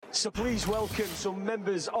So please welcome some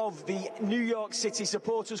members of the New York City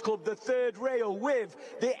Supporters Club, the third rail, with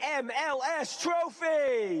the MLS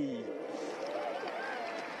Trophy.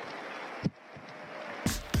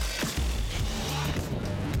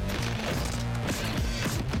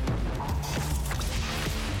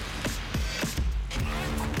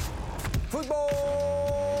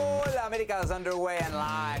 Futbol Americas underway and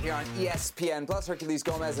live here on ESPN Plus. Herculez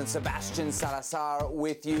Gomez and Sebastian Salazar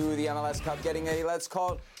with you. The MLS Cup getting a, let's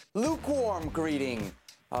call it, lukewarm greeting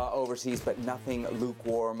overseas, but nothing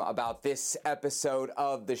lukewarm about this episode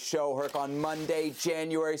of the show. Herc, on Monday,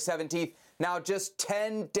 January 17th, now just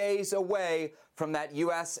 10 days away from that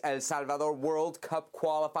U.S. El Salvador World Cup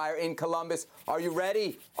qualifier in Columbus. Are you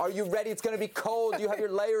ready? Are you ready? It's going to be cold. You have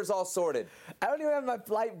your layers all sorted. I don't even have my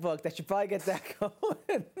flight booked. I should probably get that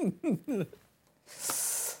going.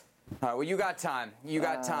 All right, well, you got time. You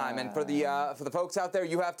got time. And for the folks out there,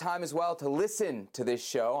 you have time as well to listen to this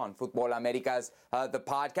show on Futbol Americas, the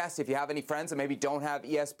podcast. If you have any friends that maybe don't have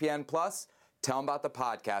ESPN Plus, tell them about the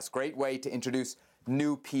podcast. Great way to introduce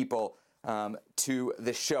new people to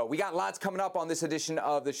the show. We got lots coming up on this edition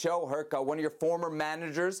of the show. Herc, one of your former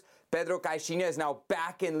managers, Pedro Caixinha, is now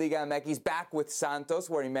back in Liga MX, back with Santos,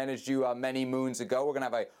 where he managed you many moons ago. We're going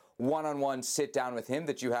to have a one-on-one sit-down with him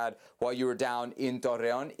that you had while you were down in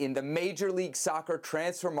Torreon. In the Major League Soccer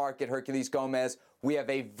transfer market, Herculez Gomez, we have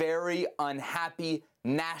a very unhappy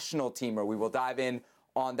national teamer. We will dive in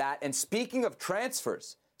on that. And speaking of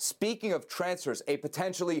transfers, a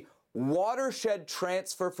potentially watershed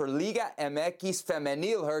transfer for Liga MX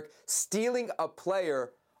Femenil, Herc, stealing a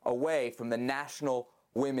player away from the National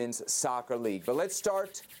Women's Soccer League. But let's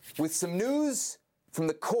start with some news from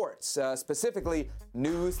the courts, specifically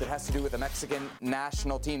news that has to do with the Mexican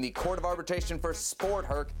national team. The Court of Arbitration for Sport,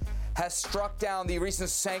 Herc, has struck down the recent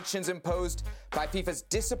sanctions imposed by FIFA's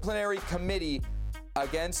disciplinary committee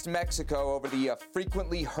against Mexico over the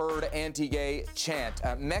frequently heard anti-gay chant.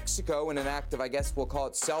 Mexico, in an act of, I guess we'll call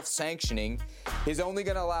it self-sanctioning, is only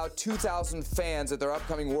going to allow 2,000 fans at their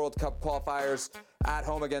upcoming World Cup qualifiers at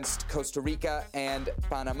home against Costa Rica and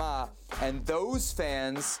Panama. And those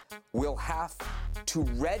fans will have to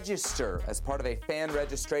register as part of a fan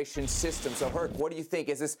registration system. So, Herc, what do you think?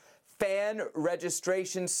 Is this fan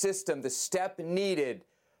registration system the step needed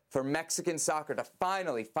for Mexican soccer to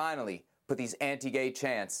finally put these anti-gay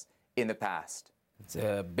chants in the past? It's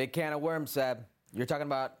a big can of worms, Seb. You're talking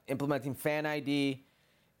about implementing fan ID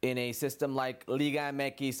in a system like Liga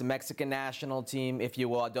MX, the Mexican national team, if you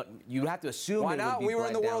will. You have to assume. Why not? We were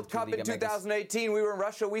in the World Cup in 2018. We were in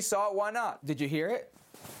Russia. We saw it. Why not? Did you hear it?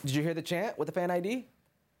 Did you hear the chant with the fan ID?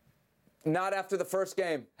 Not after the first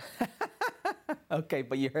game. Okay,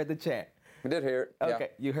 but you heard the chant. We did hear it. Okay,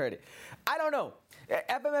 yeah. You heard it. I don't know.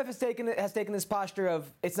 FMF has taken this posture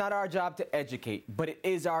of it's not our job to educate, but it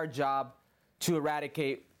is our job to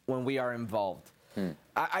eradicate when we are involved.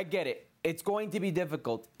 I get it. It's going to be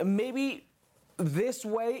difficult. Maybe this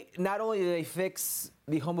way, not only do they fix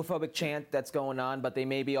the homophobic chant that's going on, but they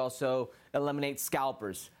maybe also eliminate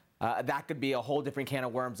scalpers. That could be a whole different can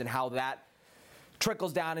of worms and how that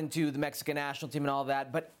trickles down into the Mexican national team and all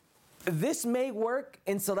that. But this may work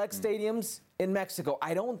in select stadiums in Mexico.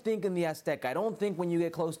 I don't think in the Azteca. I don't think when you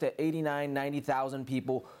get close to 89, 90,000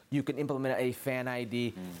 people, you can implement a fan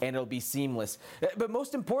ID and it'll be seamless. But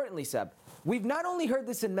most importantly, Seb, we've not only heard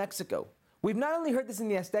this in Mexico, we've not only heard this in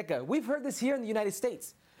the Azteca, we've heard this here in the United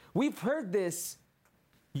States. We've heard this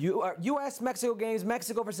U.S.-Mexico games,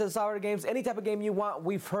 Mexico versus El Salvador games, any type of game you want,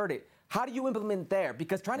 we've heard it. How do you implement there?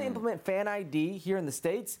 Because trying to implement fan ID here in the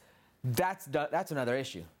States, that's another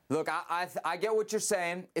issue. Look, I get what you're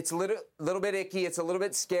saying. It's a little bit icky. It's a little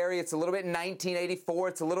bit scary. It's a little bit 1984.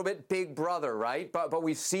 It's a little bit Big Brother, right? But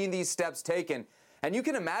we've seen these steps taken. And you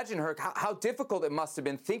can imagine, Herc, how difficult it must have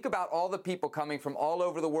been. Think about all the people coming from all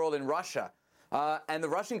over the world in Russia. And the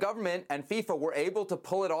Russian government and FIFA were able to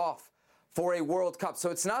pull it off for a World Cup. So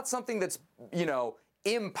it's not something that's,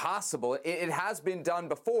 impossible. It has been done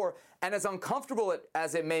before. And as uncomfortable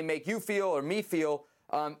as it may make you feel or me feel,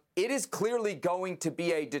 it is clearly going to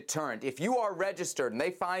be a deterrent. If you are registered and they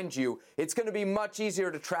find you, it's going to be much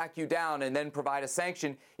easier to track you down and then provide a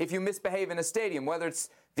sanction if you misbehave in a stadium, whether it's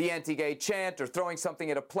the anti-gay chant or throwing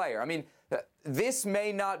something at a player. I mean, this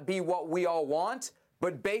may not be what we all want,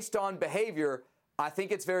 but based on behavior, I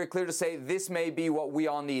think it's very clear to say this may be what we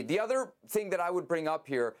all need. The other thing that I would bring up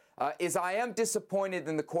here is I am disappointed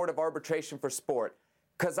in the Court of Arbitration for Sport,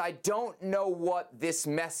 because I don't know what this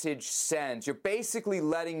message sends. You're basically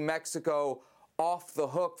letting Mexico off the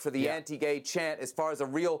hook for the anti-gay chant as far as a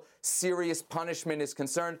real serious punishment is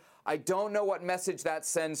concerned. I don't know what message that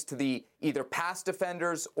sends to the either past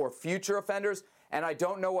offenders or future offenders. and I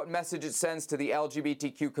don't know what message it sends to the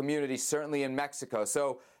LGBTQ community, certainly in Mexico.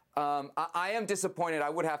 So I am disappointed, I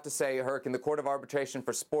would have to say, Herc, in the Court of Arbitration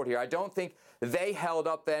for Sport here. I don't think they held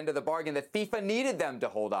up the end of the bargain that FIFA needed them to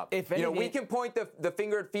hold up. We can point the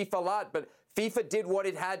finger at FIFA a lot, but FIFA did what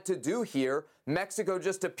it had to do here. Mexico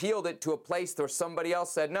just appealed it to a place where somebody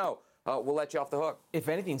else said, no, we'll let you off the hook. If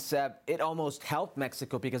anything, Seb, it almost helped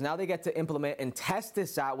Mexico because now they get to implement and test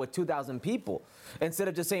this out with 2,000 people. Instead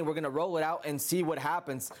of just saying we're going to roll it out and see what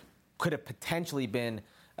happens, could have potentially been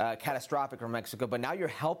catastrophic for Mexico, but now you're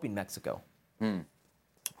helping Mexico. All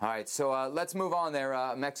right, so let's move on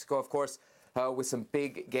there. Mexico, of course, with some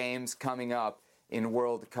big games coming up in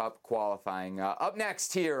World Cup qualifying. Up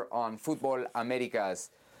next here on Futbol Americas,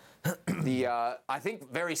 the, I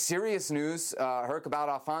think, very serious news, Herc, about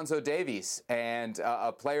Alphonso Davies, and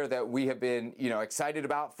a player that we have been, excited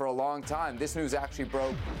about for a long time. This news actually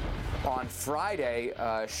broke on Friday,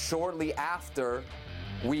 shortly after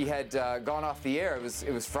we had gone off the air.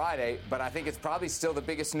 It was Friday, but I think it's probably still the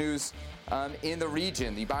biggest news in the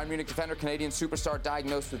region. The Bayern Munich defender, Canadian superstar,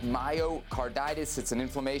 diagnosed with myocarditis. It's an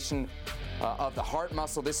inflammation of the heart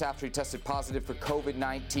muscle. This after he tested positive for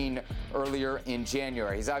COVID-19 earlier in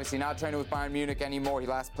January. He's obviously not training with Bayern Munich anymore. He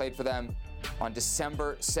last played for them on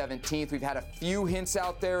December 17th. We've had a few hints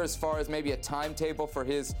out there as far as maybe a timetable for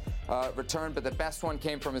his return, but the best one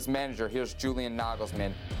came from his manager. Here's Julian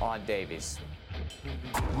Nagelsmann on Davies.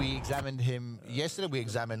 We examined him yesterday. We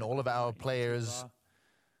examined all of our players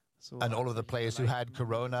and all of the players who had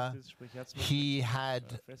corona. He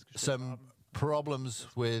had some problems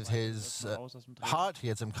with his heart. He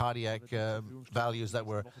had some cardiac values that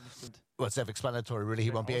were self-explanatory, really.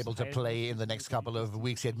 He won't be able to play in the next couple of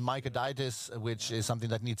weeks. He had myocarditis, which is something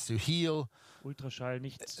that needs to heal.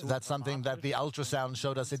 That's something that the ultrasound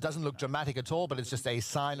showed us. It doesn't look dramatic at all, but it's just a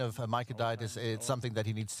sign of myocarditis. It's something that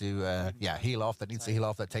he needs to heal off,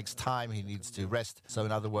 that takes time. He needs to rest. So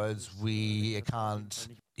in other words, we can't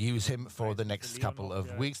use him for the next couple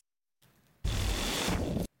of weeks.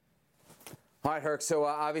 All right, Herc, so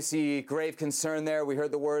obviously grave concern there. We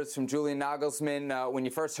heard the words from Julian Nagelsmann. When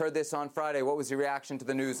you first heard this on Friday, what was your reaction to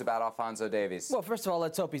the news about Alphonso Davies? Well, first of all,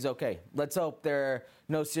 let's hope he's okay. Let's hope there are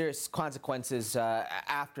no serious consequences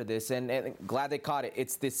after this, and glad they caught it.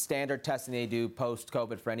 It's this standard testing they do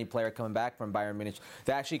post-COVID for any player coming back from Bayern Munich.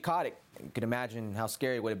 They actually caught it. You can imagine how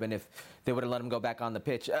scary it would have been if they would have let him go back on the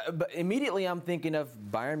pitch. But immediately I'm thinking of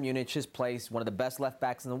Bayern Munich's place, one of the best left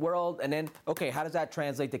backs in the world, and then, okay, how does that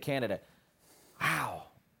translate to Canada? Wow,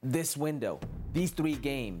 this window, these 3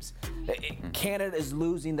 games, Canada is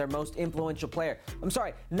losing their most influential player. I'm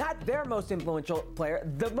sorry, not their most influential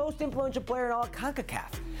player, the most influential player in all of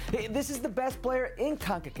CONCACAF. This is the best player in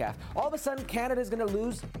CONCACAF. All of a sudden, Canada is going to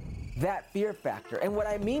lose that fear factor. And what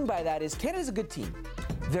I mean by that is Canada's a good team.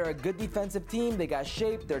 They're a good defensive team. They got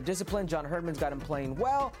shape. They're disciplined. John Herdman's got him playing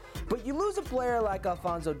well. But you lose a player like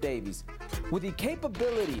Alphonso Davies with the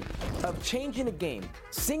capability of changing a game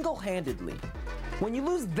single-handedly. When you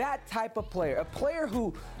lose that type of player, a player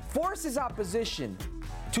who forces opposition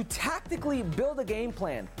to tactically build a game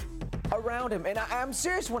plan around him, and I'm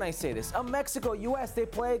serious when I say this. Mexico, U.S., they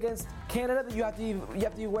play against Canada. You have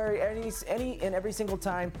to be wary any and every single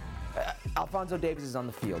time Alphonso Davies is on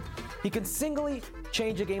the field. He can singly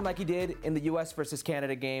change a game like he did in the U.S. versus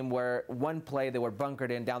Canada game where one play they were bunkered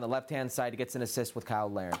in down the left-hand side. He gets an assist with Kyle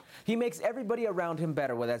Larin. He makes everybody around him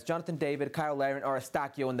better, whether that's Jonathan David, Kyle Larin, or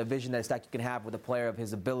Eustaquio, and the vision that Eustaquio can have with a player of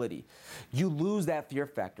his ability. You lose that fear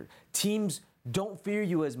factor. Teams don't fear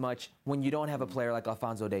you as much when you don't have a player like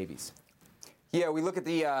Alphonso Davies. Yeah, we look at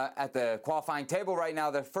the qualifying table right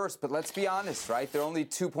now. They're first, but let's be honest, right? They're only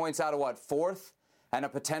 2 points out of, fourth? And a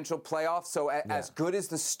potential playoff. So as good as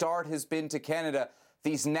the start has been to Canada,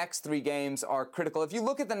 these next 3 games are critical. If you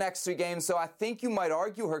look at the next 3 games, so I think you might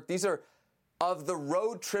argue, Herc, these are of the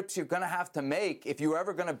road trips you're going to have to make if you're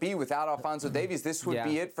ever going to be without Alphonso Davies. This would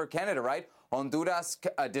be it for Canada, right? Honduras,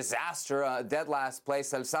 a disaster, dead last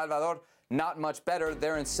place. El Salvador, not much better.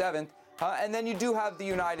 They're in 7th. And then you do have the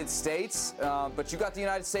United States, but you got the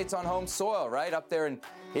United States on home soil, right? Up there in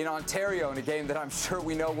Ontario in a game that I'm sure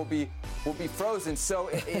we know will be frozen. So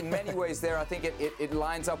in many ways there, I think it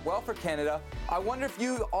lines up well for Canada. I wonder if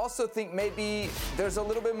you also think maybe there's a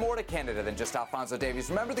little bit more to Canada than just Alphonso Davies.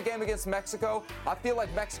 Remember the game against Mexico? I feel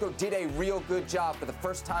like Mexico did a real good job for the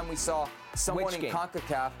first time we saw someone in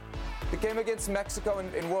CONCACAF. The game against Mexico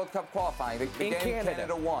in World Cup qualifying. The game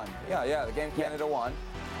Canada won. Yeah, the game Canada won.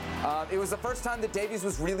 It was the first time that Davies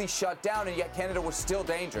was really shut down, and yet Canada was still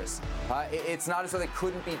dangerous. It's not as though they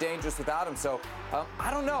couldn't be dangerous without him. So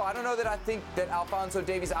I don't know that I think that Alphonso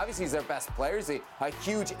Davies, obviously he's their best player. He's a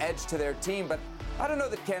huge edge to their team, but I don't know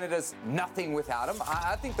that Canada's nothing without him.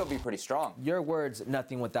 I think they'll be pretty strong. Your words,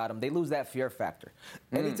 nothing without him. They lose that fear factor.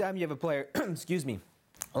 Anytime you have a player, excuse me,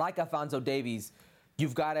 like Alphonso Davies,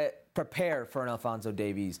 you've got to prepare for an Alphonso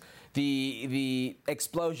Davies. The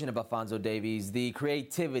explosion of Alphonso Davies, the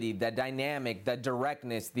creativity, the dynamic, the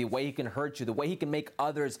directness, the way he can hurt you, the way he can make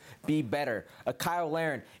others be better. Kyle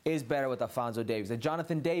Larin is better with Alphonso Davies.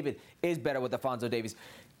 Jonathan David is better with Alphonso Davies.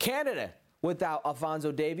 Canada, without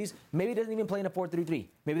Alphonso Davies, maybe doesn't even play in a 4-3-3.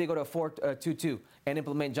 Maybe they go to a 4-2-2 and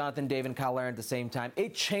implement Jonathan David and Kyle Larin at the same time.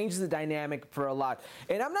 It changes the dynamic for a lot.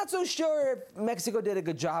 And I'm not so sure if Mexico did a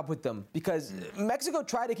good job with them, because Mexico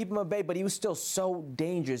tried to keep him at bay, but he was still so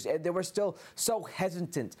dangerous. They were still so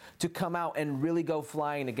hesitant to come out and really go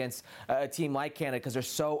flying against a team like Canada, because they're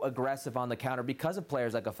so aggressive on the counter because of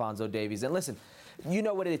players like Alphonso Davies. And listen, you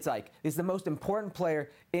know what it's like. He's the most important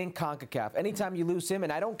player in CONCACAF. Anytime you lose him,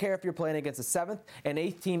 and I don't care if you're playing against the 7th and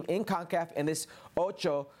 8th team in CONCACAF in this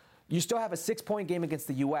Ocho, you still have a 6-point game against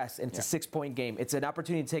the U.S., and it's a 6-point game. It's an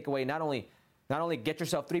opportunity to take away not only get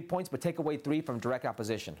yourself 3 points, but take away 3 from direct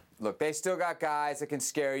opposition. Look, they still got guys that can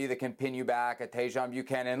scare you, that can pin you back, at Tejan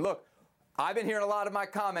Buchanan. Look, I've been hearing a lot of my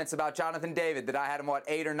comments about Jonathan David, that I had him,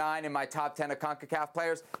 8 or 9 in my top 10 of CONCACAF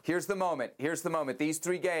players. Here's the moment. These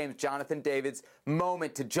 3 games, Jonathan David's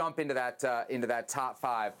moment to jump into that top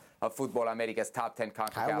 5 of Futbol Americas top 10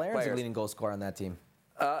 CONCACAF Kyle Larin's players. the leading goal scorer on that team.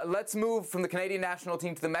 Let's move from the Canadian national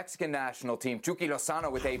team to the Mexican national team. Chucky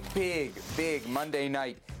Lozano with a big Monday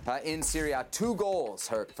night in Serie A. 2 goals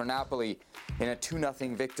for Napoli in a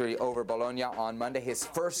 2-0 victory over Bologna on Monday. His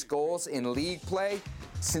first goals in league play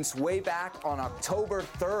since way back on October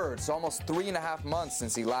 3rd. So almost 3.5 months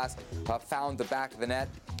since he last found the back of the net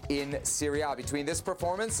in Serie A. Between this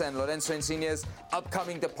performance and Lorenzo Insigne's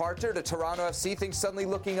upcoming departure to Toronto FC, things suddenly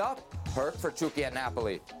looking up, Herc, for Chucky at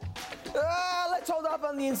Napoli. Let's hold off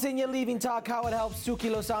on the Insigne leaving talk, how it helps Chucky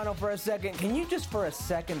Lozano for a second. Can you just for a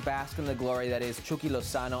second bask in the glory that is Chucky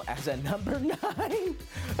Lozano as a number 9?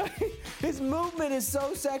 His movement is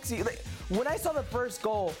so sexy. When I saw the first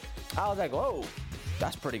goal, I was like, whoa,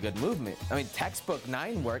 that's pretty good movement. I mean, textbook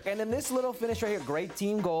 9 work. And then this little finish right here, great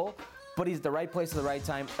team goal. But he's the right place at the right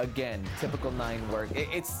time. Again, typical 9 work.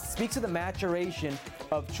 It speaks to the maturation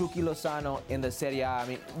of Chucky Lozano in the Serie A. I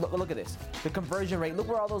mean, look at this. The conversion rate. Look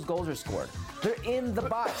where all those goals are scored. They're in the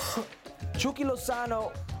box. Chucky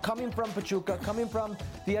Lozano, coming from Pachuca, coming from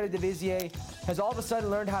the Eredivisie, has all of a sudden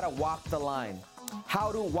learned how to walk the line,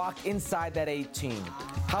 how to walk inside that 18,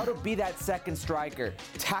 how to be that second striker.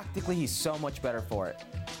 Tactically, he's so much better for it.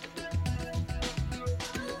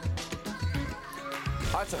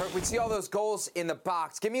 All right, so Herc, we see all those goals in the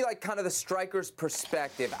box. Give me kind of the striker's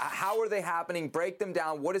perspective. How are they happening? Break them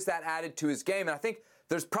down. What has that added to his game? And I think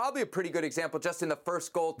there's probably a pretty good example just in the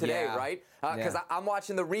first goal today, right? Because I'm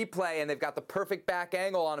watching the replay, and they've got the perfect back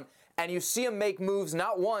angle on him. And you see him make moves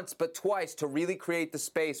not once, but twice to really create the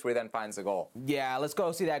space where he then finds the goal. Yeah, let's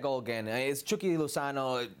go see that goal again. It's Chucky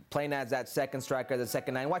Lozano playing as that second striker, the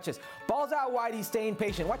second 9. Watch this. Ball's out wide. He's staying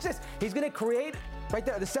patient. Watch this. He's going to create right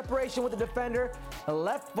there the separation with the defender. A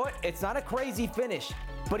left foot. It's not a crazy finish,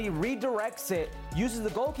 but he redirects it, uses the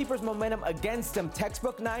goalkeeper's momentum against him.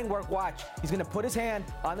 Textbook 9 work. Watch. He's going to put his hand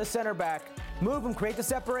on the center back, move him, create the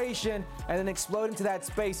separation, and then explode into that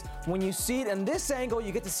space. When you see it in this angle,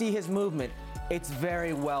 you get to see his movement. It's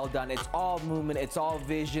very well done. It's all movement. It's all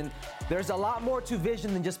vision. There's a lot more to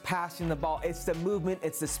vision than just passing the ball. It's the movement.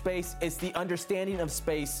 It's the space. It's the understanding of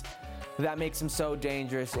space that makes him so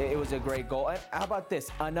dangerous. It was a great goal. And how about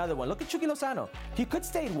this? Another one. Look at Chucky Lozano. He could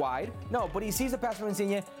stay wide. No, but he sees the pass from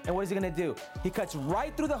Insigne, and what is he going to do? He cuts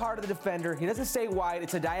right through the heart of the defender. He doesn't stay wide.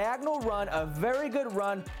 It's a diagonal run, a very good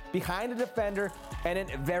run behind the defender, and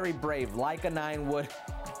then very brave, like a 9 would.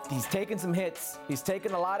 He's taken some hits. He's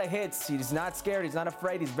taken a lot of hits. He's not scared. He's not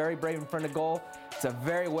afraid. He's very brave in front of goal. It's a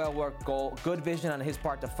very well-worked goal. Good vision on his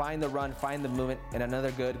part to find the run, find the movement, and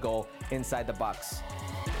another good goal inside the box.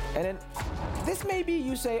 And then this may be,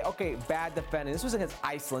 you say, okay, bad defending. This was against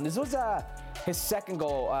Iceland. This was his second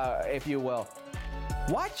goal, if you will.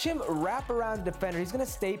 Watch him wrap around the defender. He's going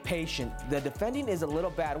to stay patient. The defending is a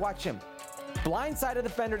little bad. Watch him. Blindside the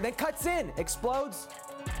defender, then cuts in, explodes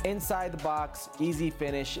inside the box. Easy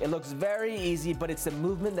finish. It looks very easy, but it's the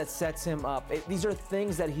movement that sets him up. These are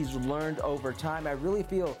things that he's learned over time. I really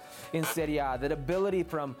feel in Serie A that ability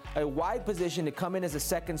from a wide position to come in as a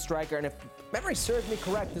second striker. And if memory serves me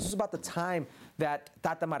correct, this was about the time that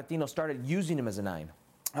Tata Martino started using him as a 9.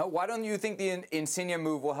 Why don't you think the Insigne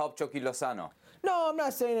move will help Chucky Lozano? No, I'm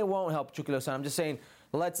not saying it won't help Chucky Lozano. I'm just saying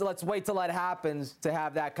let's wait till that happens to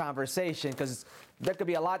have that conversation, because there could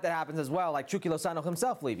be a lot that happens as well, like Chucky Lozano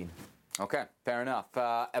himself leaving. Okay, fair enough.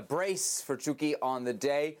 A brace for Chucky on the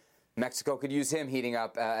day. Mexico could use him heating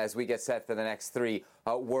up as we get set for the next 3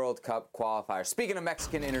 World Cup qualifiers. Speaking of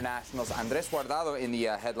Mexican internationals, Andrés Guardado in the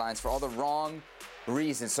headlines for all the wrong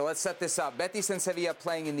reasons. So let's set this up. Betis and Sevilla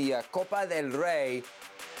playing in the Copa del Rey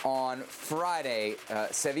on Friday.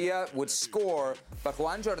 Sevilla would score, but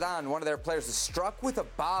Juan Jordan, one of their players, was struck with a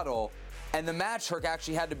bottle, and the match, Herc,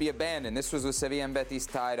 actually had to be abandoned. This was with Sevilla and Betis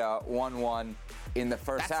tied 1-1 in the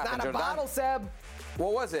first half. That's not a bottle, Seb.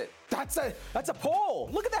 What was it? That's a pole.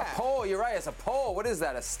 Look at that. A pole, you're right. It's a pole. What is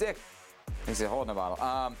that, a stick? He's holding a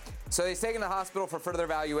bottle. So he's taken to the hospital for further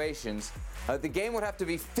evaluations. The game would have to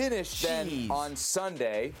be finished then on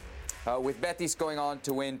Sunday, with Betis going on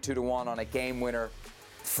to win 2-1 on a game winner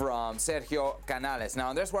from Sergio Canales.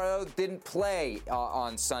 Now, Andrés Guardado didn't play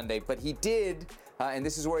on Sunday, but he did, and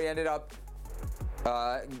this is where he ended up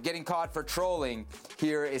getting caught for trolling.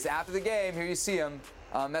 Here is after the game. Here you see him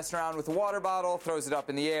messing around with a water bottle, throws it up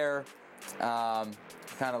in the air,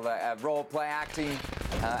 kind of a role play acting,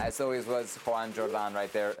 as always was Juan Jordan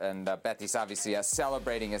right there, and Betis obviously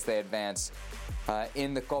celebrating as they advance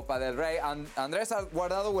in the Copa del Rey. Andrés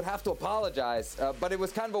Guardado would have to apologize, but it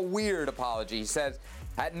was kind of a weird apology. He said,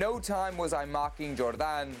 "At no time was I mocking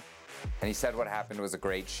Jordan," and he said what happened was a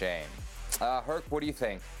great shame. Herc, what do you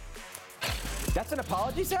think? That's an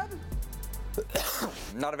apology, Seb?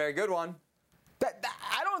 Not a very good one.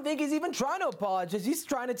 I don't think he's even trying to apologize. He's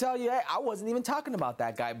trying to tell you, hey, I wasn't even talking about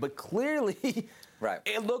that guy. But clearly, right,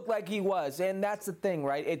 it looked like he was. And that's the thing,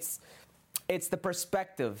 right? It's the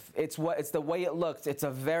perspective. It's the way it looks. It's a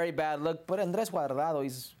very bad look. But Andrés Guardado,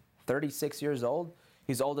 he's 36 years old.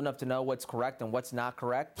 He's old enough to know what's correct and what's not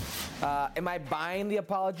correct. Am I buying the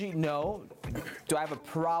apology? No. Do I have a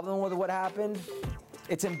problem with what happened?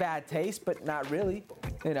 It's in bad taste, but not really.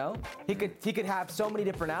 You know, he could have so many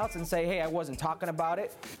different outs and say, hey, I wasn't talking about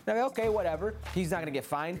it. Okay, whatever. He's not going to get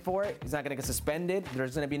fined for it. He's not going to get suspended.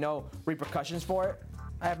 There's going to be no repercussions for it.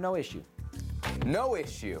 I have no issue. No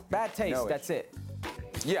issue. Bad taste, that's it.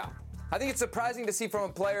 Yeah. I think it's surprising to see from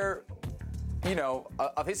a player, you know,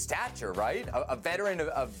 of his stature, right? A veteran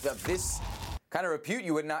of this kind of repute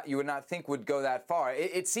you would not think would go that far.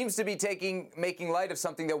 It seems to be making light of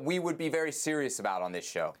something that we would be very serious about on this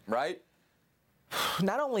show, right?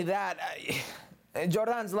 Not only that, Joan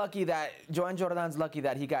Jordan's lucky that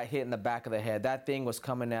he got hit in the back of the head. That thing was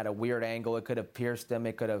coming at a weird angle. It could have pierced him.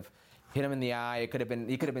 It could have hit him in the eye. He could have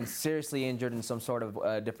been seriously injured in some sort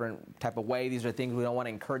of different type of way. These are things we don't want to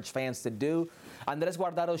encourage fans to do. Andrés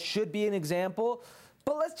Guardado should be an example,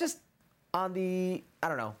 but let's just on the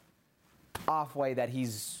off way that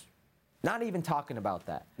he's not even talking about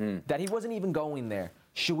that. That he wasn't even going there.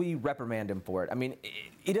 Should we reprimand him for it? I mean,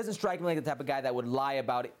 he doesn't strike me like the type of guy that would lie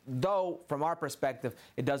about it, though, from our perspective,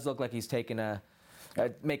 it does look like he's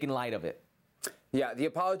making light of it. Yeah, the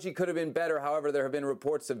apology could have been better. However, there have been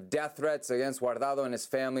reports of death threats against Guardado and his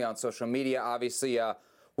family on social media. Obviously,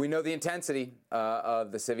 we know the intensity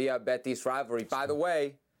of the Sevilla-Betis rivalry. By the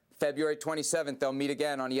way, February 27th, they'll meet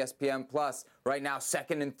again on ESPN+. Right now,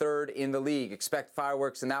 second and third in the league. Expect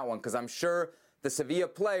fireworks in that one, because I'm sure the Sevilla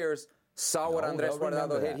players saw what Andrés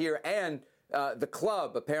Guardado hit here, and the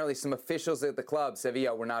club, apparently some officials at the club,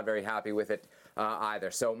 Sevilla, were not very happy with it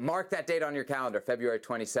either. So mark that date on your calendar, February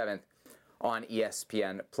 27th on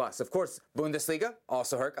ESPN+. Of course, Bundesliga,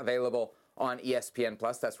 also Herc, available on ESPN+.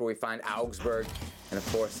 That's where we find Augsburg, and of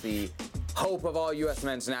course the hope of all U.S.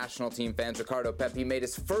 men's national team fans, Ricardo Pepi, made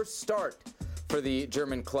his first start for the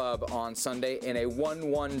German club on Sunday in a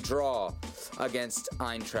 1-1 draw against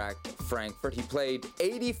Eintracht Frankfurt. He played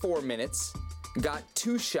 84 minutes, got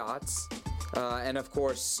 2 shots, and of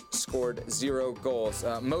course scored 0 goals.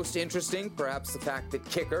 Most interesting, perhaps the fact that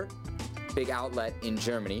Kicker, big outlet in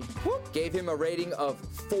Germany, gave him a rating of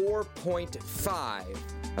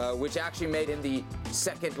 4.5, which actually made him the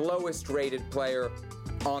second lowest rated player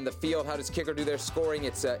on the field. How does Kicker do their scoring?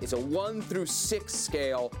 It's a 1 through 6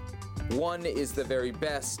 scale. 1 is the very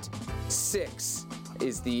best, 6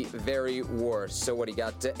 is the very worst. So what he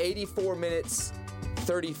got to 84 minutes,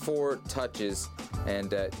 34 touches,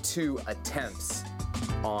 and 2 attempts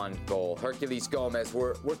on goal. Herculez Gomez,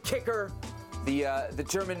 were Kicker, the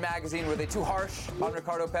German magazine, were they too harsh on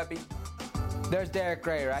Ricardo Pepi? There's Derek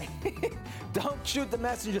Gray, right? Don't shoot the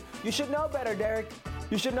messenger. You should know better, Derek.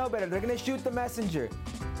 You should know better. They're going to shoot the messenger.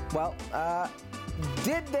 Well,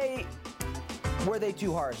 were they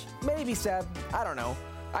too harsh? Maybe, Seb. I don't know.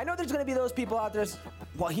 I know there's going to be those people out there.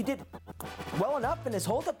 Well, he did well enough in his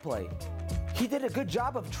hold-up play. He did a good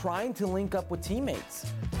job of trying to link up with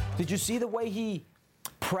teammates. Did you see the way he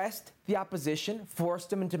pressed the opposition, forced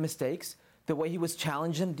them into mistakes, the way he was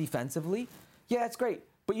challenging them defensively? Yeah, that's great.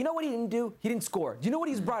 But you know what he didn't do? He didn't score. Do you know what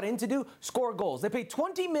he's brought in to do? Score goals. They paid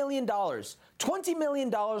 $20 million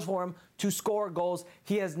for him to score goals.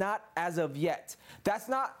 He has not as of yet. That's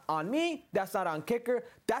not on me. That's not on Kicker.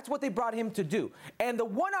 That's what they brought him to do. And the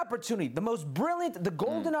one opportunity, the most brilliant, the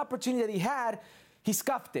golden opportunity that he had, he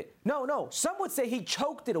scuffed it. No. Some would say he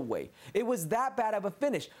choked it away. It was that bad of a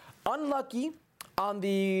finish. Unlucky on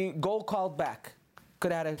the goal called back.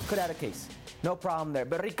 Could have had a case. No problem there.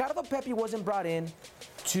 But Ricardo Pepi wasn't brought in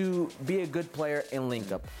to be a good player in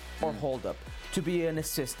link-up or hold-up, to be an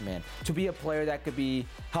assist man, to be a player that could be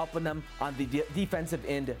helping them on the defensive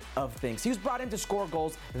end of things. He was brought in to score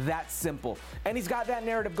goals. That simple. And he's got that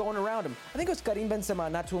narrative going around him. I think it was Karim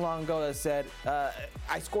Benzema not too long ago that said,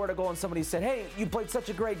 I scored a goal and somebody said, hey, you played such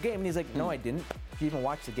a great game. And he's like, no, I didn't. Did you even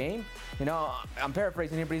watch the game? You know, I'm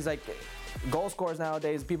paraphrasing here, but he's like, goal scorers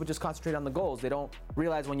nowadays, people just concentrate on the goals. They don't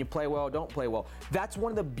realize when you play well or don't play well. That's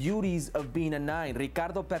one of the beauties of being a 9.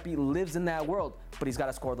 Ricardo Pepi lives in that world, but he's got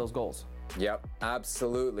to score those goals. Yep,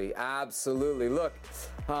 absolutely. Look,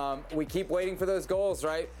 we keep waiting for those goals,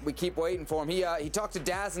 right? We keep waiting for him. He talked to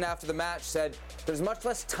Dazen after the match, said there's much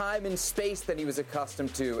less time and space than he was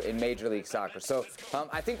accustomed to in Major League Soccer. So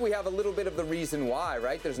I think we have a little bit of the reason why,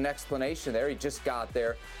 right? There's an explanation there. He just got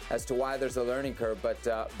there as to why there's a learning curve,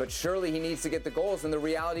 but surely he needs to get the goals. And the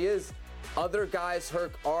reality is, other guys,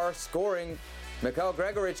 Herc, are scoring. Mikhail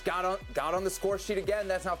Gregorich got on the score sheet again.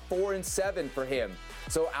 That's now 4 and 7 for him.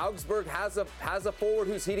 So Augsburg has a forward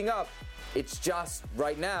who's heating up. It's just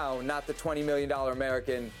right now not the $20 million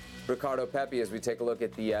American Ricardo Pepi as we take a look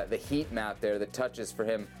at the heat map there, the touches for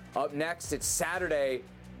him. Up next, it's Saturday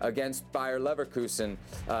against Bayer Leverkusen.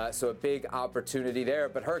 So a big opportunity there.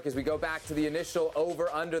 But Herc, as we go back to the initial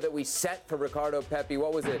over-under that we set for Ricardo Pepi,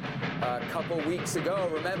 what was it? A couple weeks ago.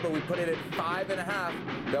 Remember, we put it at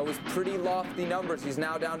 5.5. That was pretty lofty numbers. He's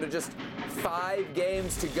now down to just 5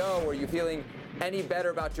 games to go. Are you feeling any better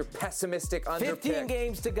about your pessimistic under 15 pick?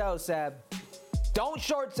 games to go, Seb. Don't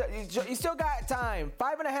short. You still got time.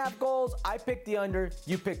 5.5 goals. I picked the under.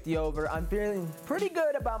 You picked the over. I'm feeling pretty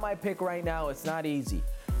good about my pick right now. It's not easy.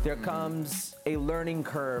 There comes a learning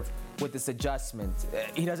curve with this adjustment.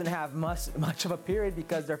 He doesn't have much of a period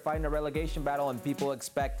because they're fighting a relegation battle and people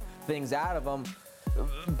expect things out of him.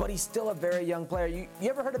 But he's still a very young player. You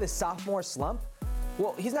ever heard of this sophomore slump?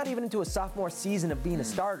 Well, he's not even into a sophomore season of being a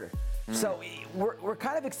starter. So we're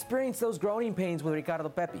kind of experiencing those growing pains with Ricardo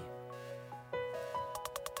Pepi.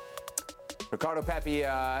 Ricardo Pepi,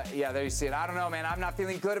 yeah, there you see it. I don't know, man. I'm not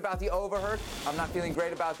feeling good about the over, Herc. I'm not feeling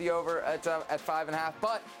great about the over at 5.5.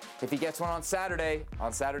 But if he gets one on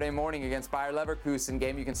Saturday morning against Bayer Leverkusen,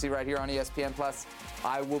 game you can see right here on ESPN Plus,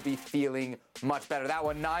 I will be feeling much better. That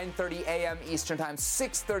one, 9:30 a.m. Eastern Time,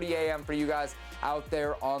 6:30 a.m. for you guys out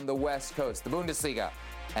there on the West Coast. The Bundesliga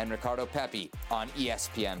and Ricardo Pepi on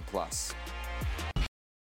ESPN Plus.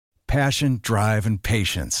 Passion, drive, and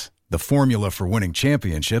patience. The formula for winning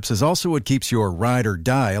championships is also what keeps your ride or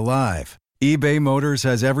die alive. eBay Motors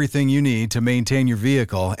has everything you need to maintain your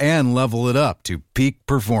vehicle and level it up to peak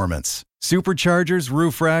performance. Superchargers,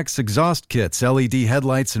 roof racks, exhaust kits, LED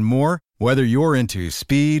headlights, and more. Whether you're into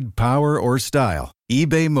speed, power, or style,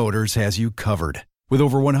 eBay Motors has you covered. With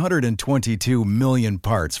over 122 million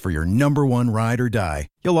parts for your number one ride or die,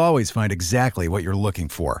 you'll always find exactly what you're looking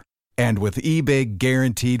for. And with eBay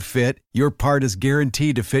Guaranteed Fit, your part is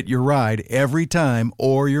guaranteed to fit your ride every time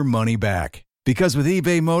or your money back. Because with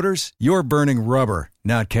eBay Motors, you're burning rubber,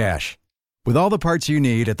 not cash. With all the parts you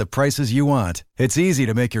need at the prices you want, it's easy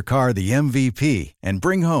to make your car the MVP and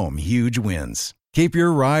bring home huge wins. Keep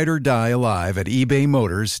your ride or die alive at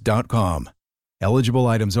ebaymotors.com. Eligible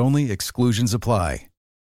items only. Exclusions apply.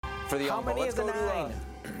 For the How many let's is the go to 9?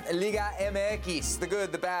 Liga MX, the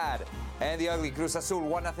good, the bad, and the ugly. Cruz Azul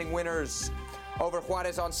 1-0 winners over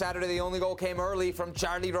Juarez on Saturday. The only goal came early from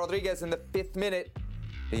Charlie Rodriguez in the 5th minute.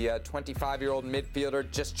 The 25-year-old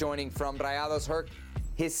midfielder just joining from Rayados. Herc,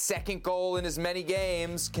 his 2nd goal in as many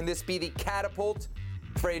games. Can this be the catapult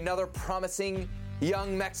for another promising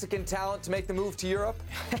young Mexican talent to make the move to Europe?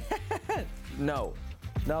 No,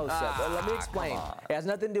 Seth. Let me explain. It has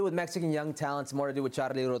nothing to do with Mexican young talents, more to do with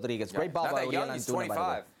Charlie Rodriguez. Great ball by Uriel Antuna. He's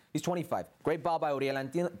 25. He's 25. Great ball by Uriel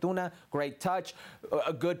Antuna. Great touch.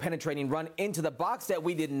 A good penetrating run into the box that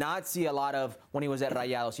we did not see a lot of when he was at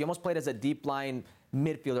Rayados. He almost played as a deep line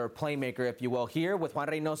midfielder, playmaker, if you will. Here with Juan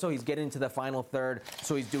Reynoso, he's getting into the final third,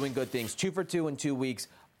 so he's doing good things. 2 for 2 in 2 weeks.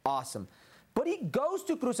 Awesome. But he goes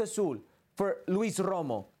to Cruz Azul for Luis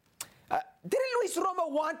Romo. Didn't Luis Romo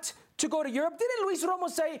want to go to Europe? Didn't Luis Romo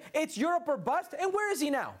say it's Europe or bust? And where is he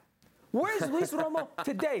now? Where's Luis Romo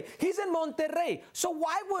today? He's in Monterrey. So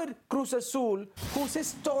why would Cruz Azul, who's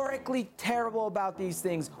historically terrible about these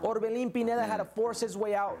things, Orbelín Pineda had to force his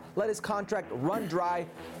way out, let his contract run dry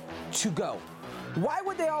to go? Why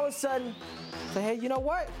would they all of a sudden say, hey, you know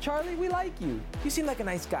what, Charlie, we like you. You seem like a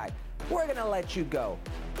nice guy. We're going to let you go.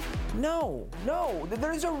 No.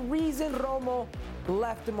 There's a reason Romo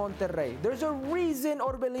left Monterrey. There's a reason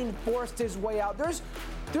Orbelín forced his way out.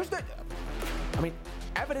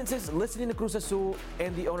 Evidence is listening to Cruz Azul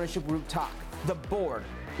and the ownership group talk. The board,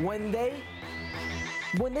 when they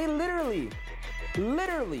literally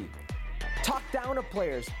talk down to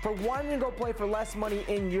players for wanting to go play for less money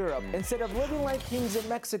in Europe instead of living like kings in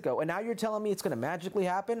Mexico. And now you're telling me it's going to magically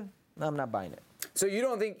happen? I'm not buying it. So you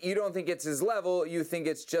don't think it's his level. You think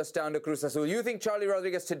it's just down to Cruz Azul. You think Charlie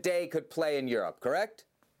Rodriguez today could play in Europe, correct?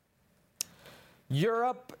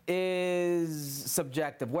 Europe is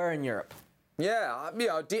subjective. Where in Europe? Yeah,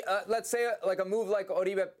 let's say like a move like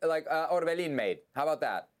Orbelín made. How about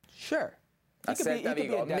that? Sure. A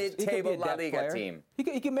mid-table La Liga team.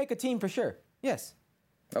 He can make a team for sure. Yes.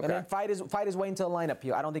 Okay. And then fight his way into the lineup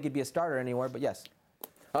here. I don't think he'd be a starter anywhere, but yes.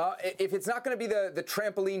 If it's not going to be the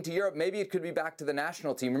trampoline to Europe, maybe it could be back to the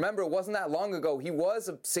national team. Remember, it wasn't that long ago. He was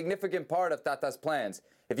a significant part of Tata's plans.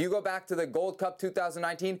 If you go back to the Gold Cup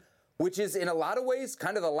 2019, which is in a lot of ways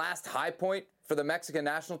kind of the last high point for the Mexican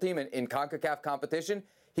national team in CONCACAF competition,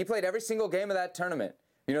 he played every single game of that tournament.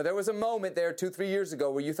 You know, there was a moment there 2-3 years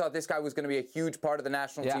ago where you thought this guy was going to be a huge part of the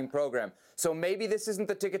national team program. So maybe this isn't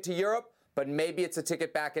the ticket to Europe, but maybe it's a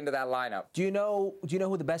ticket back into that lineup. Do you know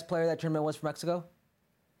who the best player of that tournament was for Mexico?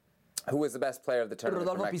 Who was the best player of the tournament?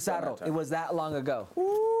 Rodolfo Pizarro. It was that long ago.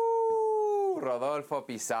 Ooh, Rodolfo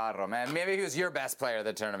Pizarro, man. Maybe he was your best player of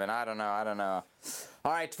the tournament. I don't know.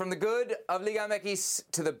 All right, from the good of Liga MX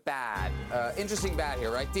to the bad. Interesting bad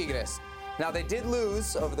here, right? Tigres. Now, they did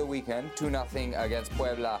lose over the weekend, 2-0 against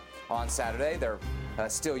Puebla on Saturday. They're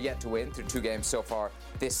still yet to win through 2 games so far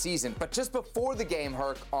this season. But just before the game,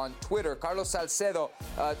 Herc, on Twitter, Carlos Salcedo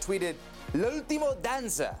tweeted, L'ultimo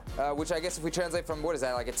danza, which I guess if we translate from, what is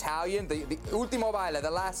that, like Italian? The ultimo baile, the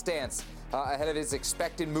last dance, ahead of his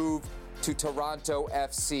expected move to Toronto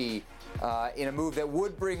FC. In a move that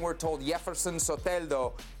would bring, we're told, Jefferson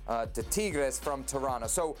Soteldo to Tigres from Toronto.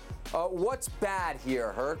 So what's bad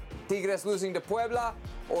here, Herc? Tigres losing to Puebla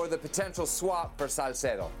or the potential swap for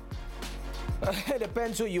Salcedo? It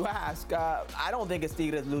depends who you ask. I don't think it's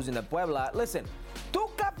Tigres losing to Puebla. Listen,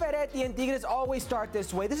 Tuca Ferretti and Tigres always start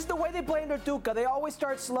this way. This is the way they play under Tuca. They always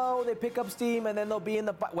start slow, they pick up steam, and then they'll be in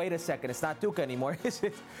the... Wait a second, it's not Tuca anymore.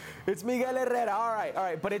 It's Miguel Herrera. All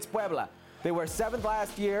right, but it's Puebla. They were 7th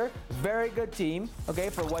last year, very good team, okay,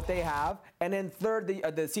 for what they have, and then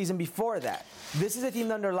 3rd the season before that. This is a team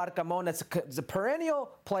under Larcamón that's a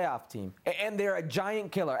perennial playoff team, and they're a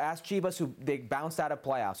giant killer. Ask Chivas, who they bounced out of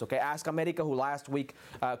playoffs, okay? Ask America, who last week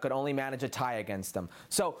could only manage a tie against them.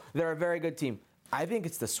 So they're a very good team. I think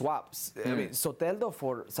it's the swaps. I mean, Soteldo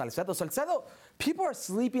for Salcedo. Salcedo, people are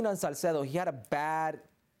sleeping on Salcedo. He had a bad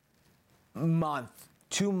month.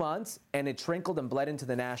 2 months, and it trickled and bled into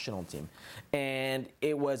the national team. And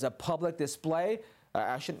it was a public display,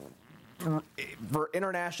 for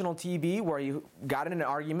international TV, where he got in an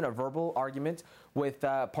argument, a verbal argument, with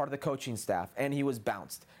part of the coaching staff, and he was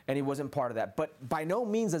bounced, and he wasn't part of that. But by no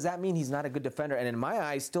means does that mean he's not a good defender, and in my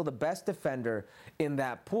eyes, still the best defender in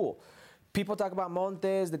that pool. People talk about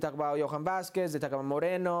Montes, they talk about Johan Vázquez, they talk about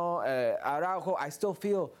Moreno, Araujo. I still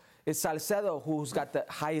feel it's Salcedo who's got the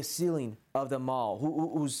highest ceiling of them all,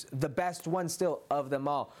 who's the best one still of them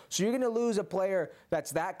all. So you're going to lose a player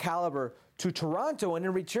that's that caliber to Toronto, and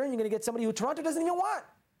in return, you're going to get somebody who Toronto doesn't even want.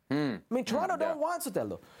 I mean, Toronto don't want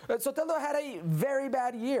Soteldo. Soteldo had a very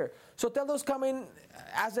bad year. Soteldo's coming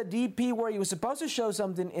as a DP where he was supposed to show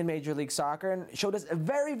something in Major League Soccer and showed us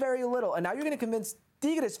very, very little. And now you're going to convince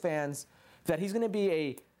Tigres fans that he's going to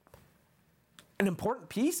be an important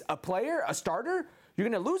piece, a player, a starter. You're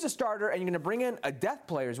going to lose a starter, and you're going to bring in a depth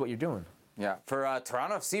player is what you're doing. Yeah, for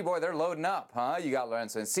Toronto FC, boy, they're loading up, huh? You got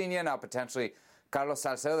Lorenzo Insigne, now potentially Carlos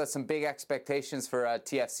Salcedo. That's some big expectations for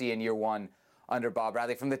TFC in year 1 under Bob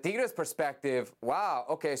Bradley. From the Tigres perspective, wow,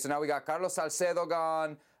 okay, so now we got Carlos Salcedo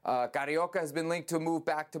gone. Carioca has been linked to a move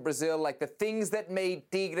back to Brazil. Like, the things that made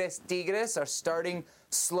Tigres are starting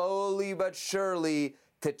slowly but surely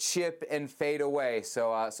to chip and fade away.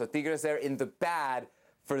 So Tigres there in the bad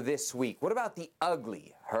for this week. What about the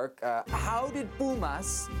ugly, Herc? How did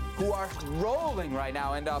Pumas, who are rolling right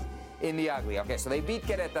now, end up in the ugly? Okay, so they beat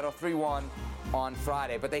Querétaro 3-1 on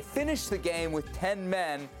Friday, but they finished the game with 10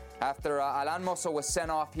 men after Alan Mosso was sent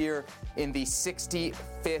off here in the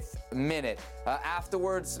 65th minute.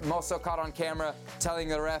 Afterwards, Mosso caught on camera telling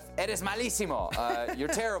the ref, "Eres malísimo." You're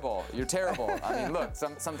terrible. You're terrible. I mean, look,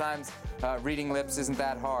 sometimes reading lips isn't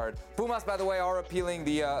that hard. Pumas, by the way, are appealing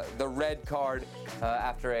the red card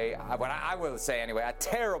after what I will say anyway, a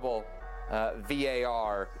terrible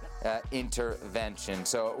VAR intervention.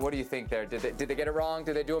 So what do you think there? Did they get it wrong?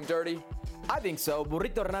 Did they do him dirty? I think so.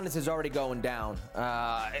 Burrito Hernandez is already going down.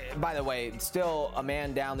 By the way, still a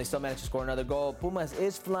man down. They still managed to score another goal. Pumas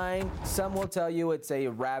is flying. Some will tell you it's a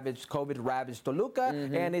COVID-ravaged Toluca,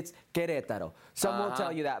 and it's Querétaro. Some will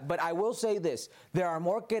tell you that. But I will say this. There are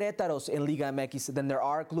more Querétaros in Liga MX than there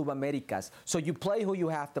are Club Americas. So you play who you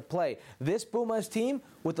have to play. This Pumas team,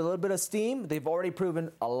 with a little bit of steam, they've already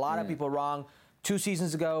proven a lot of people wrong. 2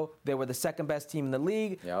 seasons ago, they were the second best team in the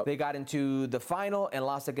league. Yep. They got into the final and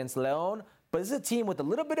lost against León. But this is a team with a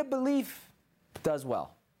little bit of belief, does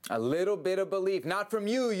well. A little bit of belief. Not from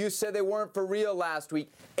you. You said they weren't for real last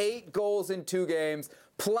week. 8 goals in 2 games,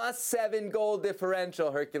 plus 7 goal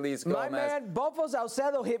differential, Herculez Gomez. My man, Bofo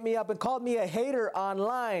Salcedo hit me up and called me a hater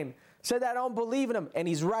online. Said I don't believe in him, and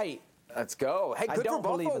he's right. Let's go. Hey, good for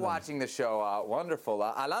believe Bofo in them. watching the show. Wonderful.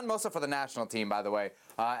 Alan Mosso for the national team, by the way,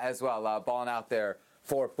 as well, balling out there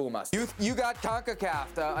for Pumas. You got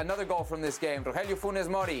CONCACAF. Another goal from this game. Rogelio Funes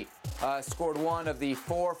Mori scored 1 of the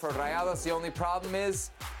 4 for Rayados. The only problem is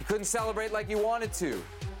he couldn't celebrate like he wanted to.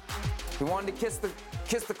 He wanted to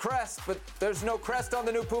kiss the crest, but there's no crest on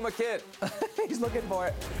the new Puma kit. He's looking for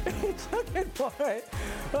it. He's looking for it.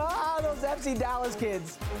 Ah, those FC Dallas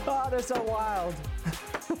kids. Oh, they're so wild.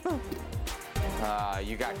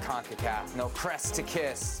 You got CONCACAF. No crest to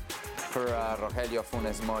kiss for Rogelio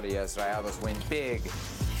Funes Mori as Rayados win big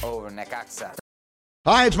over Necaxa.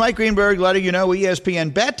 Hi, it's Mike Greenberg letting you know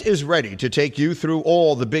ESPN Bet is ready to take you through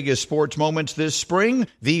all the biggest sports moments this spring.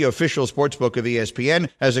 The official sportsbook of ESPN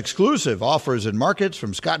has exclusive offers and markets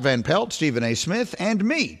from Scott Van Pelt, Stephen A. Smith, and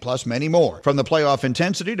me, plus many more. From the playoff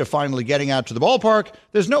intensity to finally getting out to the ballpark,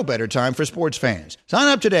 there's no better time for sports fans. Sign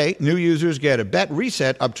up today. New users get a bet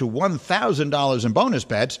reset up to $1,000 in bonus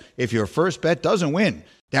bets if your first bet doesn't win.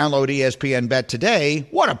 Download ESPN Bet today.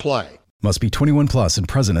 What a play. Must be 21 plus and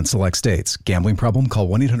present in select states. Gambling problem? Call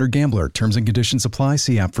 1-800-GAMBLER. Terms and conditions apply.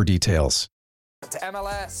 See app for details. To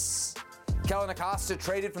MLS. Kellen Acosta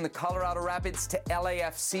traded from the Colorado Rapids to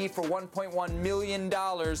LAFC for $1.1 million.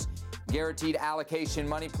 Guaranteed allocation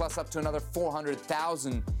money plus up to another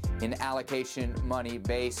 $400,000 in allocation money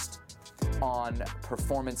based on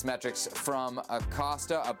performance metrics from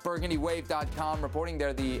Acosta. BurgundyWave.com reporting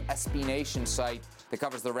they're the SB Nation site that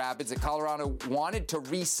covers the Rapids, that Colorado wanted to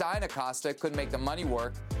re-sign Acosta, couldn't make the money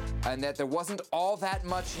work, and that there wasn't all that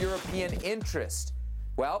much European interest.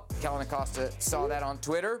 Well, Kellen Acosta saw that on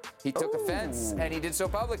Twitter. He took offense, and he did so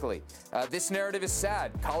publicly. This narrative is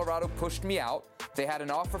sad. Colorado pushed me out. They had an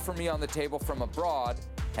offer for me on the table from abroad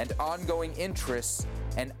and ongoing interests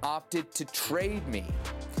and opted to trade me.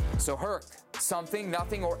 So Herc, something,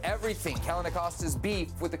 nothing, or everything. Kellen Acosta's beef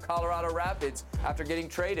with the Colorado Rapids after getting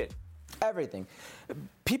traded. Everything.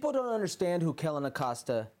 People don't understand who Kellen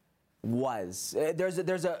Acosta was. There's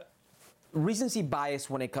a recency bias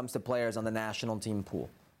when it comes to players on the national team pool,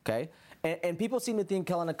 okay? And people seem to think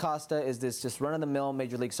Kellen Acosta is this just run-of-the-mill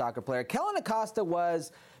Major League Soccer player. Kellen Acosta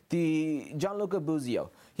was the Gianluca Buzio.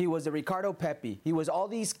 He was the Ricardo Pepi. He was all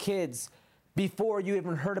these kids before you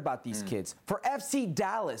even heard about these kids. For FC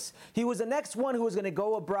Dallas, he was the next one who was going to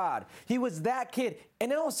go abroad. He was that kid.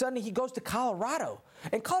 And then all of a sudden, he goes to Colorado.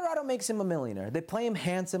 And Colorado makes him a millionaire. They play him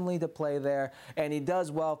handsomely to play there. And he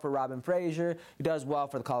does well for Robin Fraser. He does well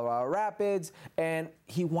for the Colorado Rapids. And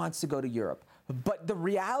he wants to go to Europe. But the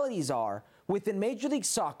realities are, within Major League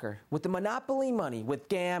Soccer, with the monopoly money, with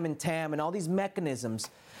GAM and TAM and all these mechanisms,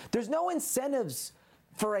 there's no incentives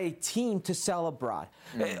for a team to sell abroad.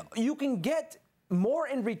 You can get more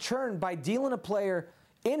in return by dealing a player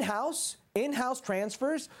in-house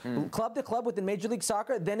transfers, club to club within Major League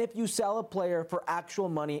Soccer, than if you sell a player for actual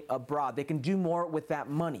money abroad. They can do more with that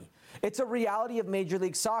money. It's a reality of Major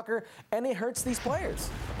League Soccer, and it hurts these players.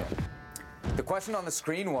 The question on the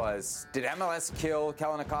screen was, did MLS kill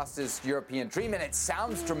Kellen Acosta's European dream? And it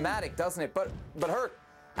sounds dramatic, doesn't it? But Herc,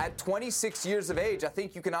 at 26 years of age, I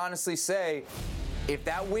think you can honestly say, if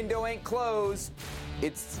that window ain't closed,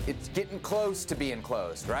 it's getting close to being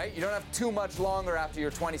closed, right? You don't have too much longer after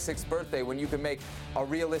your 26th birthday when you can make a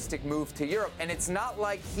realistic move to Europe. And it's not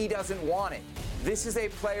like he doesn't want it. This is a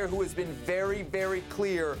player who has been very, very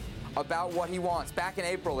clear about what he wants. Back in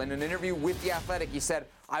April, in an interview with The Athletic, he said,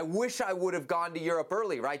 I wish I would have gone to Europe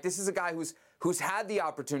early, right? This is a guy who's who's had the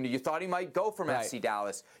opportunity. You thought he might go from FC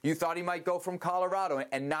Dallas. You thought he might go from Colorado.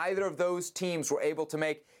 And neither of those teams were able to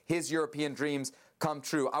make his European dreams come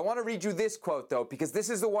true. I want to read you this quote, though, because this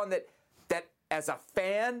is the one that as a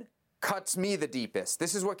fan, cuts me the deepest.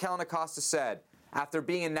 This is what Kellyn Acosta said after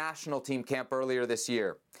being in national team camp earlier this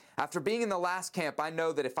year. After being in the last camp, I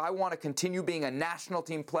know that if I want to continue being a national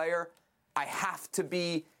team player, I have to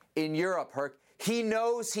be in Europe, Herc. He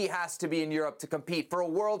knows he has to be in Europe to compete for a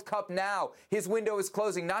World Cup now. His window is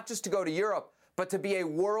closing, not just to go to Europe, but to be a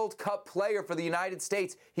World Cup player for the United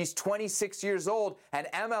States. He's 26 years old, and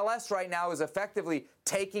MLS right now is effectively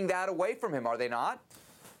taking that away from him, are they not?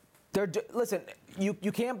 Listen, you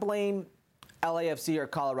can't blame LAFC or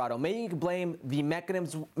Colorado. Maybe you can blame the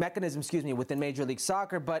mechanism, within Major League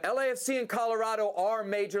Soccer, but LAFC and Colorado are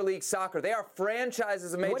Major League Soccer. They are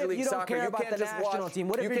franchises of Major League Soccer. What if you don't care about the national team?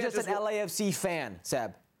 What if you're just an LAFC fan,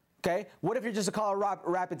 Seb? Okay? What if you're just a Colorado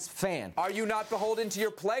Rapids fan? Are you not beholden to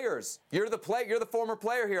your players? You're the former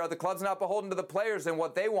player here. Are the clubs not beholden to the players and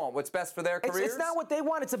what they want, what's best for their careers? It's not what they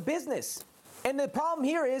want. It's a business. And the problem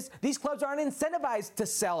here is these clubs aren't incentivized to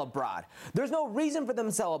sell abroad. There's no reason for them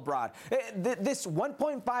to sell abroad. This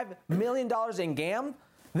 $1.5 million in GAM,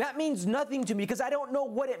 that means nothing to me because I don't know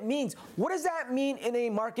what it means. What does that mean in a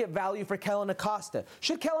market value for Kellyn Acosta?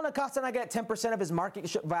 Should Kellyn Acosta not get 10% of his market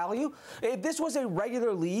value? If this was a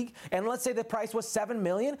regular league and let's say the price was $7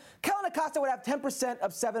 million, Kellyn Acosta would have 10%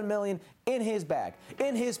 of $7 million in his bag,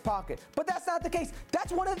 in his pocket. But that's not the case.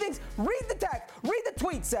 That's one of the things. Read the text. Read the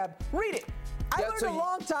tweet, Seb. Read it. I learned a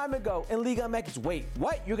long time ago in Liga MX, wait,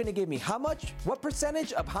 what? You're going to give me how much? What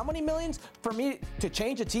percentage of how many millions for me to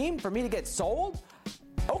change a team? For me to get sold?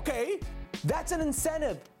 Okay, that's an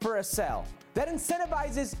incentive for a sell. That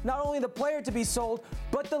incentivizes not only the player to be sold,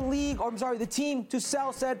 but the team to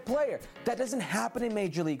sell said player. That doesn't happen in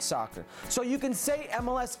Major League Soccer. So you can say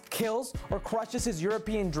MLS kills or crushes his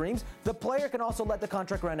European dreams. The player can also let the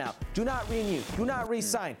contract run out. Do not renew. Do not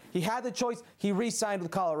re-sign. He had the choice. He re-signed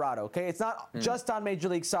with Colorado, okay? It's not just on Major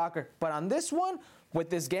League Soccer, but on this one, with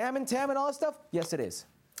this GAM and TAM and all that stuff, yes, it is.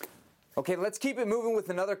 Okay, let's keep it moving with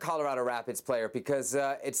another Colorado Rapids player because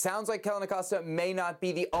it sounds like Kellyn Acosta may not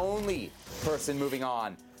be the only person moving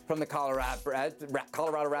on from the Colorado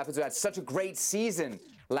Rapids who had such a great season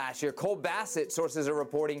last year. Cole Bassett, sources are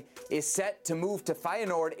reporting, is set to move to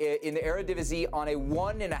Feyenoord in the Eredivisie on a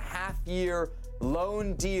 1.5-year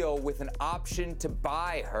loan deal with an option to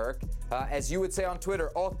buy, Herc. As you would say on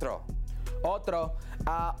Twitter, otro.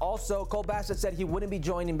 Also, Cole Bassett said he wouldn't be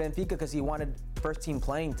joining Benfica because he wanted first-team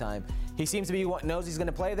playing time. He seems to be knows he's going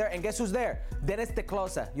to play there. And guess who's there? Dennis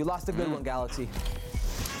Teclosa. You lost a good one, Galaxy.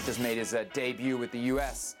 Just made his debut with the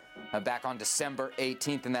U.S. Back on December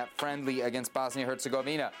 18th in that friendly against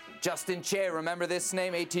Bosnia-Herzegovina. Justin Che, remember this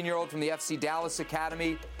name? 18-year-old from the FC Dallas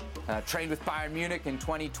Academy. Trained with Bayern Munich in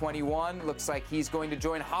 2021. Looks like he's going to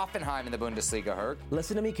join Hoffenheim in the Bundesliga, Herc.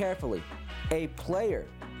 Listen to me carefully. A player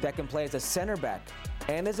that can play as a center back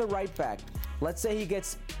and as a right back, let's say he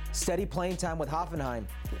gets steady playing time with Hoffenheim,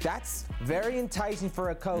 that's very enticing for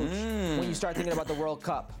a coach when you start thinking about the World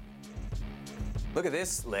Cup. Look at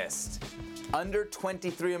this list. Under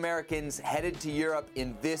 23 Americans headed to Europe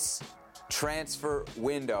in this transfer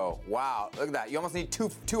window. Wow, look at that. You almost need two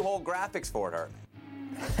whole graphics for it, Herc.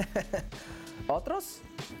 Otros?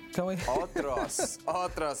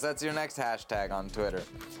 Otros. That's your next hashtag on Twitter,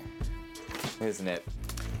 isn't it?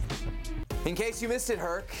 In case you missed it,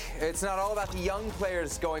 Herc, it's not all about the young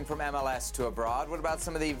players going from MLS to abroad. What about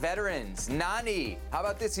some of the veterans? Nani, how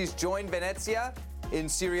about this? He's joined Venezia in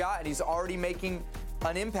Serie A, and he's already making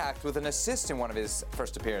an impact with an assist in one of his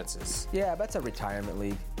first appearances. Yeah, that's a retirement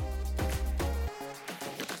league.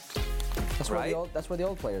 That's where the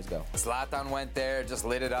old players go. Zlatan went there, just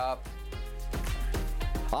lit it up.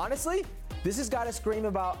 Honestly, this has got to scream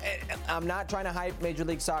about, I'm not trying to hype Major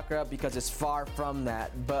League Soccer up because it's far from that,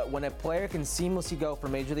 but when a player can seamlessly go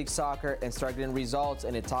from Major League Soccer and start getting results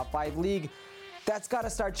in a top 5 league, that's got to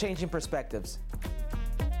start changing perspectives.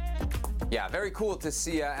 Yeah, very cool to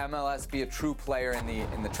see MLS be a true player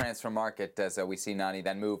in the transfer market as we see Nani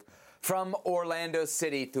then move from Orlando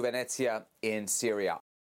City to Venezia in Serie A.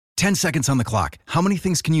 10 seconds on the clock. How many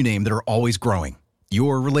things can you name that are always growing?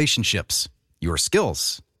 Your relationships, your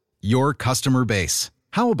skills, your customer base.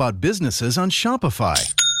 How about businesses on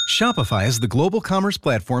Shopify? Shopify is the global commerce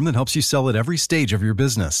platform that helps you sell at every stage of your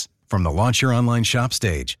business. From the launch your online shop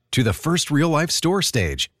stage, to the first real-life store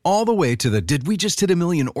stage, all the way to the did we just hit a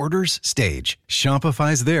million orders stage.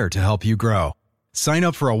 Shopify's there to help you grow. Sign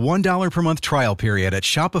up for a $1 per month trial period at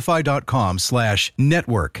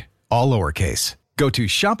shopify.com/network, all lowercase. Go to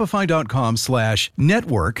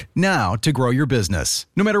shopify.com/network now to grow your business,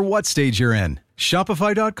 no matter what stage you're in.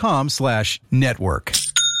 Shopify.com/network.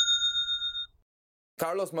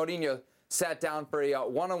 Carlos Mourinho sat down for a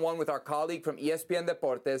one-on-one with our colleague from ESPN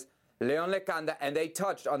Deportes, Leon Lecanda, and they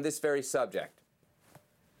touched on this very subject.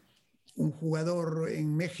 Un jugador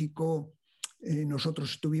en México,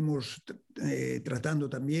 nosotros estuvimos tratando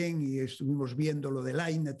también y estuvimos viendo lo de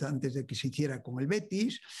Lainez antes de que se hiciera con el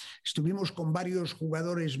Betis. Estuvimos con varios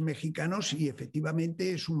jugadores mexicanos y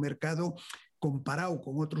efectivamente es un mercado comparado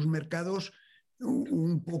con otros mercados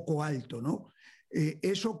un poco alto, ¿no?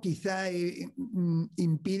 Eso quizá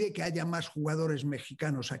impide que haya más jugadores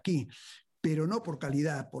mexicanos aquí, pero no por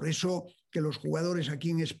calidad. Por eso que los jugadores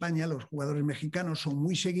aquí en España, los jugadores mexicanos son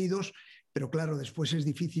muy seguidos, pero claro, después es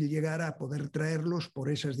difícil llegar a poder traerlos por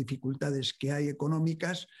esas dificultades que hay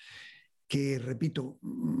económicas, que, repito,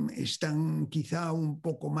 están quizá un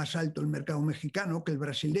poco más alto el mercado mexicano que el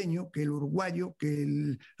brasileño, que el uruguayo, que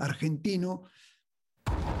el argentino.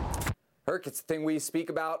 Herc, it's the thing we speak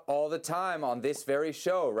about all the time on this very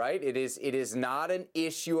show, right? It is not an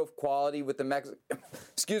issue of quality with the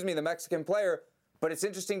Mexican player, but it's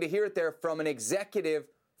interesting to hear it there from an executive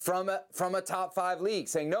from a top 5 league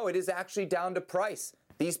saying, no, it is actually down to price.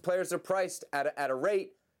 These players are priced at a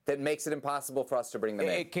rate that makes it impossible for us to bring them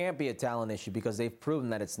in. It can't be a talent issue because they've proven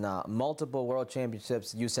that it's not. Multiple world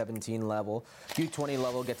championships, U17 level, U20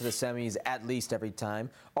 level, get to the semis at least every time.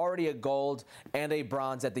 Already a gold and a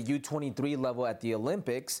bronze at the U23 level at the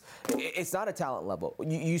Olympics. It's not a talent level.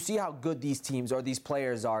 You see how good these teams or these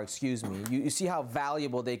players are, excuse me. You see how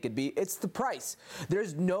valuable they could be. It's the price.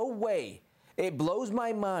 There's no way. It blows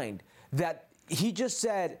my mind that he just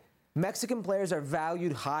said Mexican players are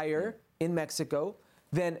valued higher in Mexico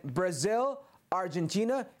than Brazil,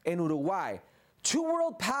 Argentina, and Uruguay. 2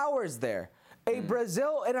 world powers there. A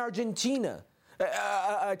Brazil and Argentina.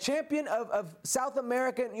 A champion of South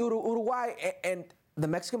America and Uruguay. And the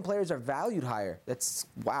Mexican players are valued higher. That's,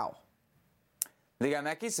 wow. Liga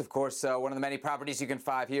MX, of course, one of the many properties you can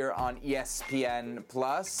find here on ESPN+.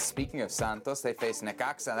 Speaking of Santos, they face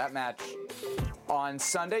Necaxa. That match on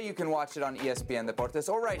Sunday. You can watch it on ESPN Deportes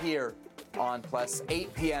or right here on Plus,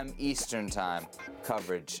 8 p.m. Eastern Time.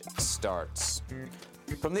 Coverage starts.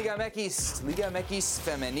 From Liga MX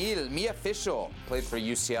Femenil, Mia Fischel played for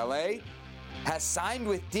UCLA, has signed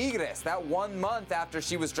with Tigres. That 1 month after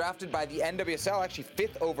she was drafted by the NWSL, actually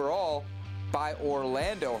 5th overall by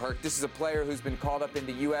Orlando. Herc, this is a player who's been called up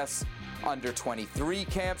into U.S. under-23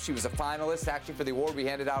 camp. She was a finalist, actually, for the award we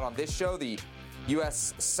handed out on this show, the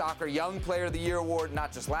U.S. Soccer Young Player of the Year award,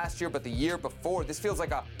 not just last year, but the year before. This feels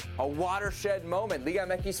like a watershed moment. Liga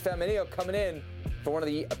MX Femenil coming in for one of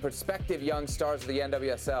the prospective young stars of the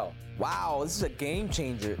NWSL. Wow, this is a game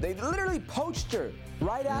changer. They literally poached her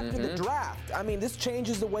right after the draft. I mean, this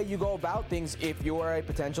changes the way you go about things if you are a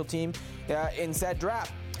potential team in said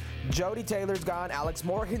draft. Jody Taylor's gone, Alex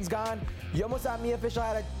Morgan's gone. You almost thought Mia Fischel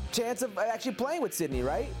had a chance of actually playing with Sydney,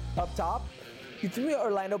 right? Up top. You threw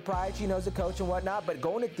Orlando Pride, she knows the coach and whatnot, but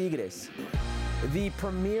going to Tigres, the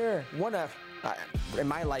premier, in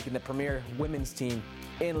my liking, the premier women's team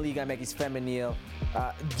in Liga MX Femenil,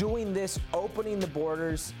 doing this, opening the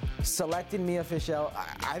borders, selecting Mia Fischel,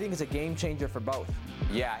 I think it's a game changer for both.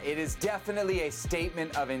 Yeah, it is definitely a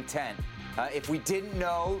statement of intent. If we didn't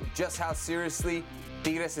know just how seriously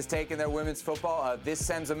Tigres has taken their women's football, this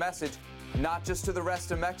sends a message not just to the rest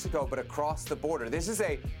of Mexico, but across the border. This is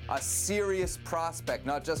a serious prospect,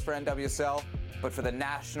 not just for NWSL, but for the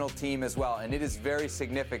national team as well. And it is very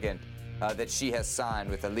significant that she has signed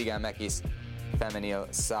with the Liga MX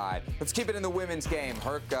Femenil side. Let's keep it in the women's game.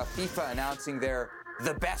 Herc, FIFA announcing their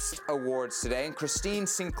The Best Awards today. And Christine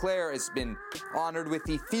Sinclair has been honored with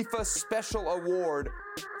the FIFA Special Award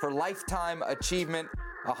for Lifetime Achievement.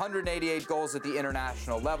 188 goals at the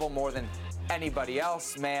international level, more than anybody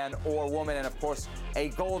else, man or woman, and of course a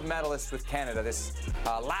gold medalist with Canada this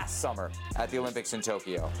last summer at the Olympics in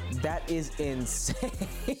Tokyo. That is insane.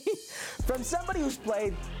 From somebody who's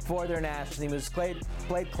played for their national team, who's played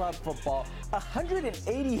club football,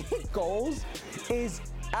 188 goals is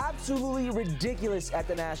absolutely ridiculous at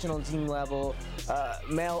the national team level,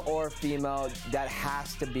 male or female. That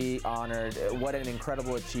has to be honored. What an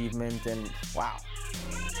incredible achievement, and wow.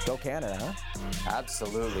 Go Canada, huh?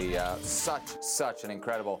 Absolutely. Such an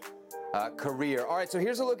incredible career. All right, so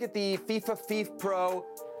here's a look at the FIFA FIFPro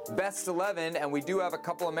Best 11, and we do have a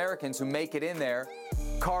couple Americans who make it in there.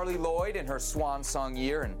 Carly Lloyd in her swan song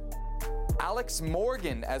year, and Alex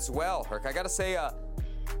Morgan as well. Herc, I got to say, I'm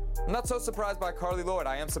not so surprised by Carly Lloyd.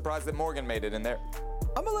 I am surprised that Morgan made it in there.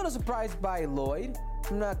 I'm a little surprised by Lloyd.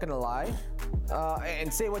 I'm not going to lie.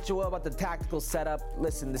 And say what you will about the tactical setup.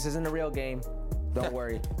 Listen, this isn't a real game. Don't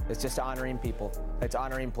worry. It's just honoring people. It's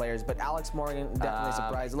honoring players. But Alex Morgan, definitely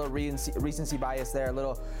surprised. A little recency bias there. A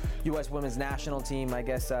little U.S. women's national team, I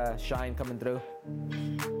guess, shine coming through.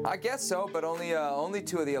 I guess so, but only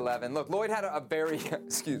 2 of the 11. Look, Lloyd had a very,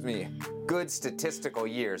 good statistical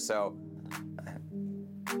year, so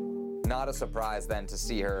not a surprise then to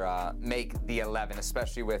see her make the 11,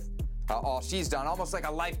 especially with all she's done. Almost like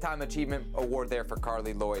a Lifetime Achievement Award there for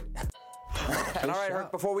Carly Lloyd. And all right, Herc,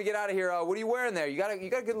 before we get out of here, what are you wearing there? You got a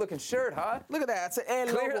good looking shirt, huh? Look at that. It's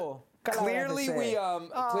an logo. Clearly we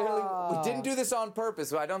didn't do this on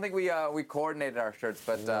purpose. I don't think we coordinated our shirts,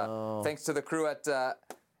 but thanks to the crew at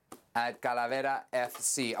Calavera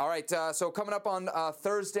FC. All right, so coming up on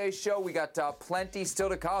Thursday's show, we got plenty still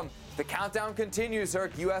to come. The countdown continues,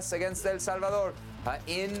 Herc. U.S. against El Salvador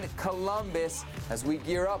in Columbus. As we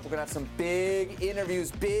gear up, we're going to have some big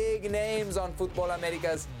interviews, big names on Futbol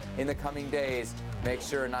Americas in the coming days. Make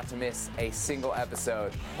sure not to miss a single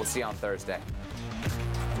episode. We'll see you on Thursday.